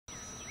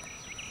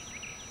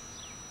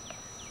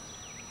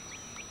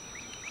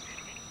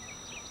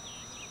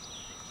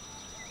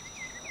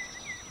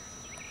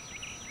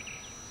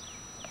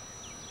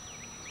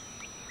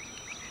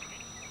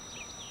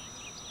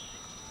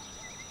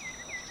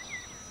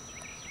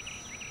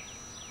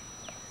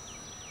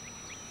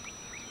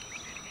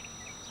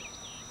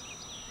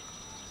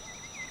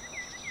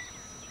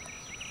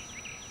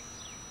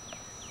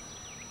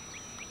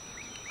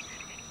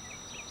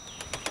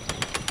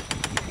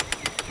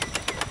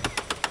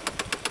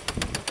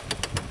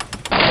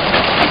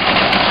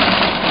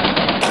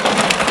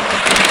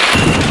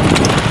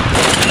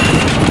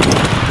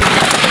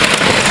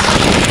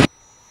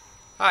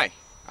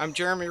I'm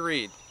Jeremy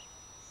Reed.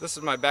 This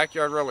is my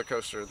backyard roller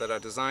coaster that I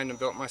designed and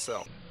built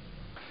myself.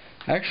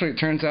 Actually, it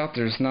turns out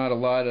there's not a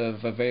lot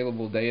of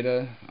available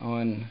data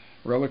on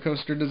roller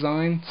coaster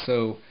design,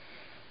 so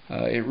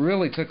it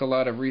really took a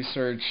lot of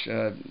research,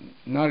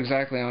 not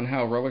exactly on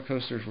how roller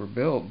coasters were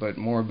built, but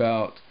more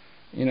about,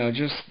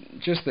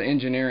 just the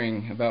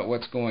engineering about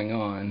what's going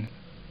on.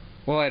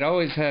 Well, I'd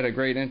always had a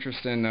great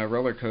interest in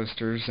roller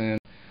coasters, and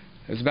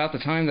it was about the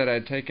time that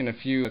I'd taken a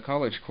few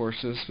college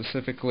courses,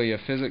 specifically a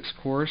physics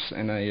course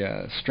and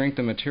a strength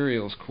of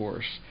materials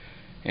course.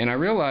 And I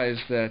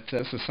realized that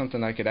this is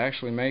something I could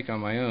actually make on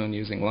my own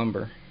using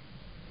lumber.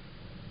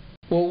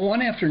 Well,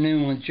 one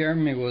afternoon when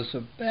Jeremy was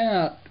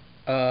about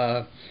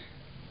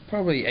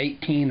probably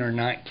 18 or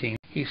 19,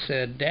 he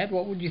said, "Dad,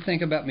 what would you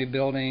think about me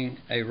building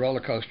a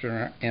roller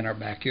coaster in our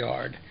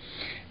backyard?"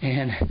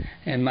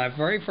 And my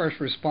very first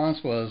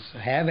response was,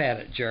 "Have at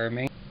it,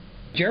 Jeremy."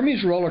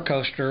 Jeremy's roller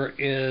coaster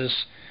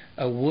is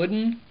a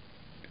wooden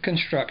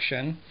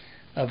construction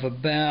of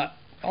about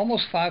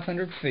almost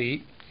 500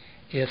 feet.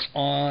 It's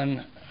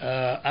on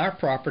our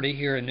property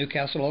here in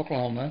Newcastle,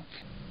 Oklahoma.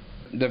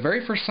 The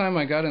very first time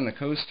I got in the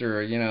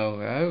coaster,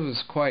 I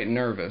was quite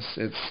nervous.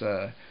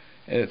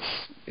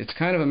 It's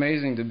kind of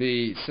amazing to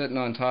be sitting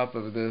on top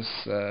of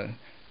this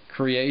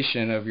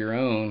creation of your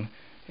own,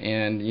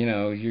 and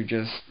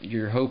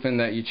you're hoping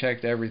that you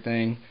checked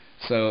everything.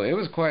 So it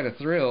was quite a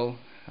thrill,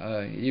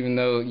 even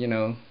though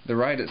the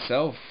ride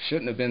itself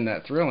shouldn't have been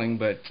that thrilling,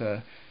 but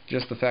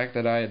just the fact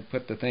that I had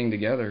put the thing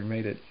together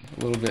made it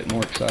a little bit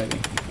more exciting.